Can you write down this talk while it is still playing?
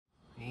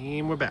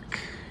we're back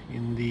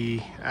in the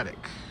attic.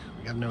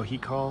 We got no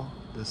heat call.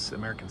 This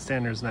American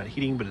Standard is not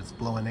heating, but it's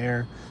blowing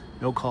air.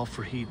 No call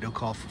for heat, no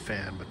call for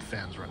fan, but the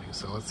fan's running.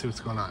 So let's see what's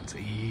going on. So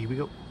here we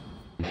go.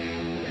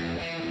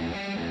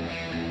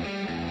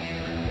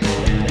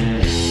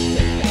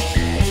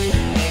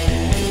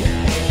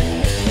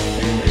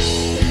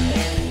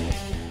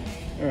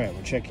 All right,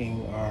 we're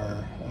checking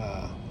our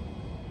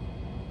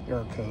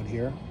error code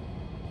here.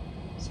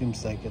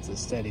 Seems like it's a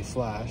steady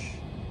flash.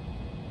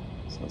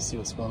 So let's see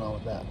what's going on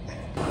with that.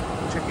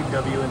 Checking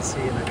WNC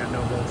and I got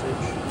no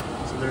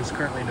voltage. So there's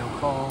currently no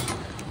call.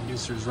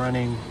 Inducer's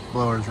running,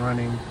 blower's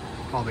running,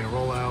 probably a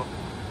rollout.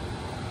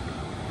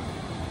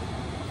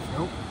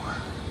 Nope.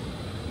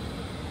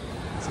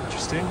 That's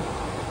interesting.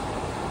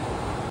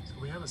 So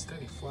we have a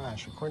steady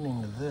flash.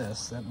 According to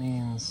this, that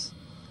means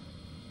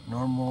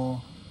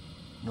normal,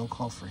 no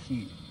call for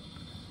heat.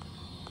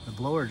 The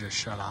blower just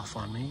shut off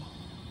on me.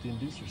 The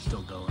inducer's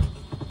still going.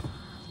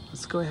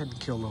 Let's go ahead and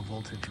kill low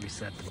voltage,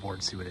 reset the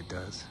board, see what it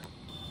does.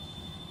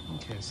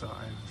 Okay, so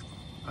I've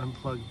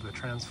unplugged the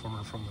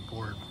transformer from the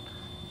board.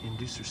 The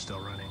inducer's still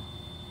running.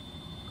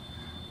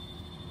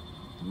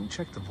 Let me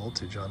check the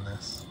voltage on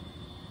this.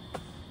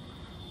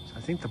 So I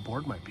think the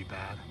board might be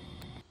bad.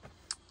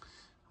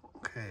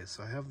 Okay,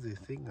 so I have the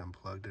thing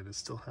unplugged and it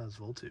still has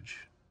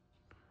voltage.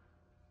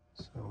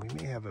 So we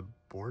may have a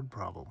board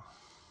problem.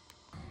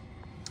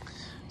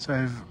 So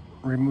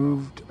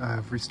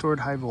I've restored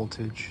high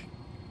voltage.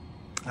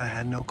 I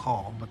had no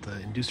call, but the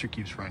inducer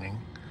keeps running.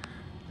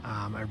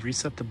 I've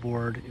reset the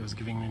board. It was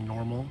giving me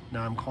normal.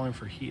 Now I'm calling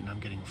for heat and I'm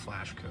getting a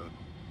flash code.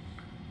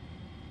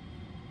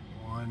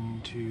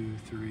 1, 2,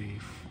 3.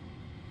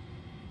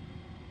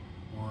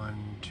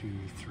 1, 2,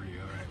 3.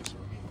 All right, so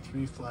we're getting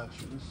 3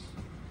 flashes.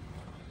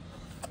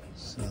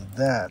 So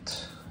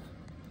that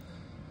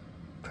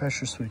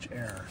pressure switch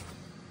error.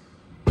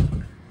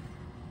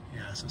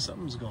 Yeah, so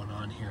something's going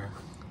on here.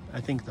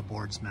 I think the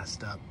board's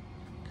messed up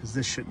because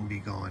this shouldn't be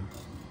going.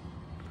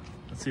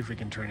 Let's see if we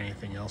can turn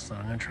anything else on.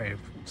 I'm gonna try a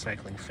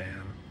cycling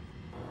fan.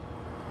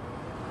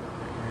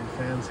 Okay,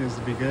 fan seems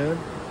to be good.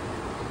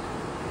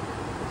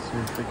 See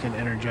if we can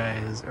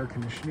energize air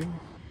conditioning.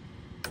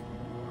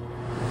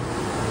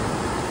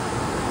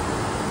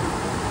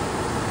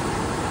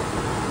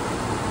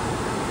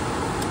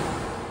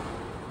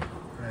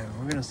 Alright,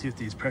 we're gonna see if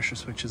these pressure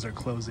switches are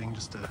closing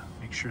just to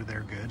make sure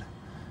they're good.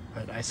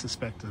 But I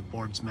suspect the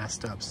board's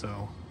messed up,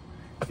 so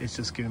it's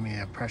just giving me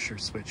a pressure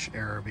switch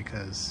error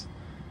because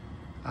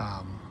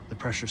the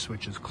pressure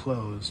switch is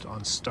closed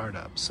on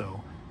startup. So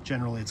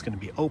generally it's going to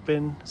be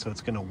open, so it's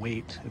going to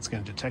wait, it's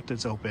going to detect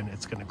it's open,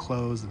 it's going to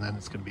close, and then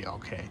it's going to be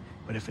okay.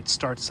 But if it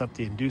starts up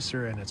the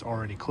inducer and it's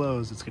already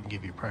closed, it's going to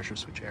give you a pressure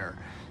switch error.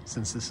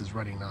 Since this is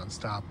running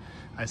non-stop,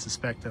 I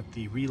suspect that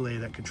the relay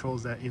that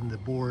controls that in the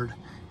board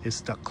is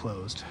stuck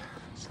closed.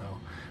 So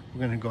we're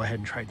going to go ahead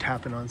and try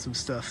tapping on some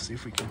stuff, see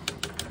if we can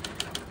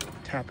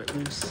tap it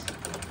loose.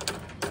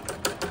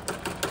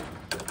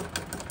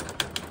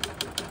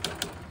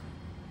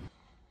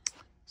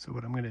 So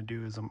what I'm going to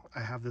do is I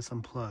have this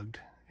unplugged,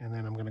 and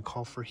then I'm going to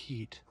call for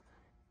heat,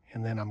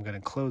 and then I'm going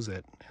to close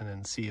it and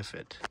then see if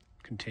it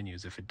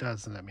continues. If it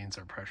does, then that means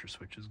our pressure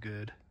switch is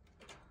good.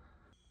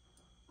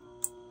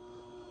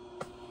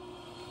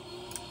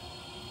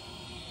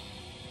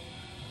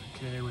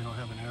 Okay, we don't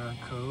have an error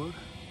code.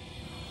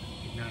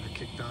 Igniter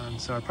kicked on.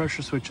 So our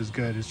pressure switch is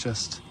good. It's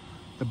just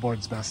the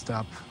board's messed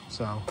up.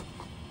 So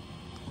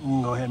we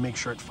can go ahead and make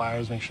sure it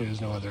fires, make sure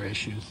there's no other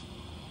issues.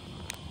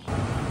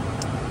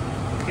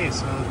 Okay,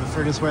 so the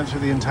furnace went through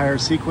the entire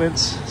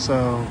sequence,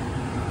 so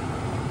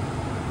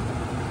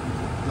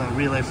the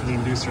relay for the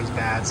inducer is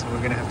bad, so we're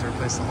going to have to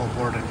replace the whole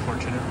board,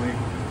 unfortunately.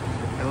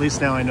 At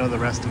least now I know the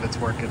rest of it's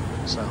working,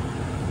 so.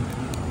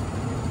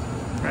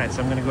 Alright,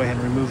 so I'm going to go ahead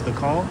and remove the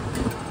call.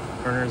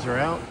 Burners are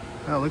out.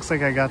 Well, it looks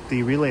like I got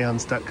the relay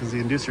unstuck because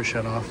the inducer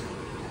shut off.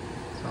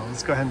 So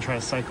let's go ahead and try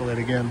to cycle it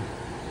again.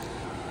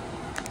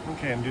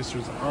 Okay,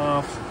 inducer's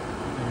off.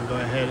 I'm going to go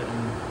ahead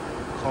and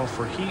call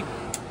for heat.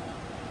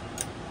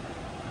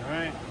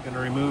 Alright, I'm going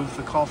to remove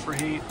the call for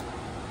heat.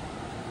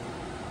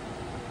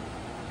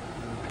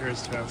 It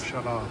appears to have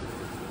shut off.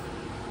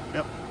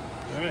 Yep.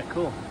 Alright,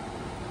 cool.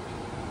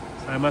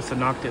 So I must have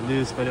knocked it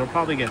loose, but it'll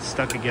probably get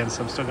stuck again,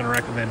 so I'm still going to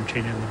recommend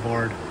changing the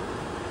board.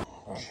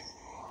 Okay.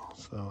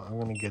 So I'm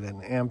going to get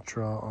an amp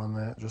draw on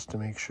that just to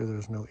make sure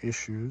there's no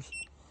issues.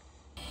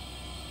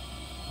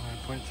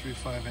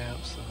 0.35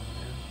 amps.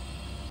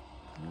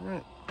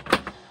 Alright.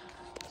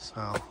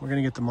 So we're going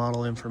to get the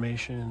model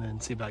information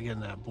and see about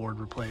getting that board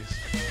replaced.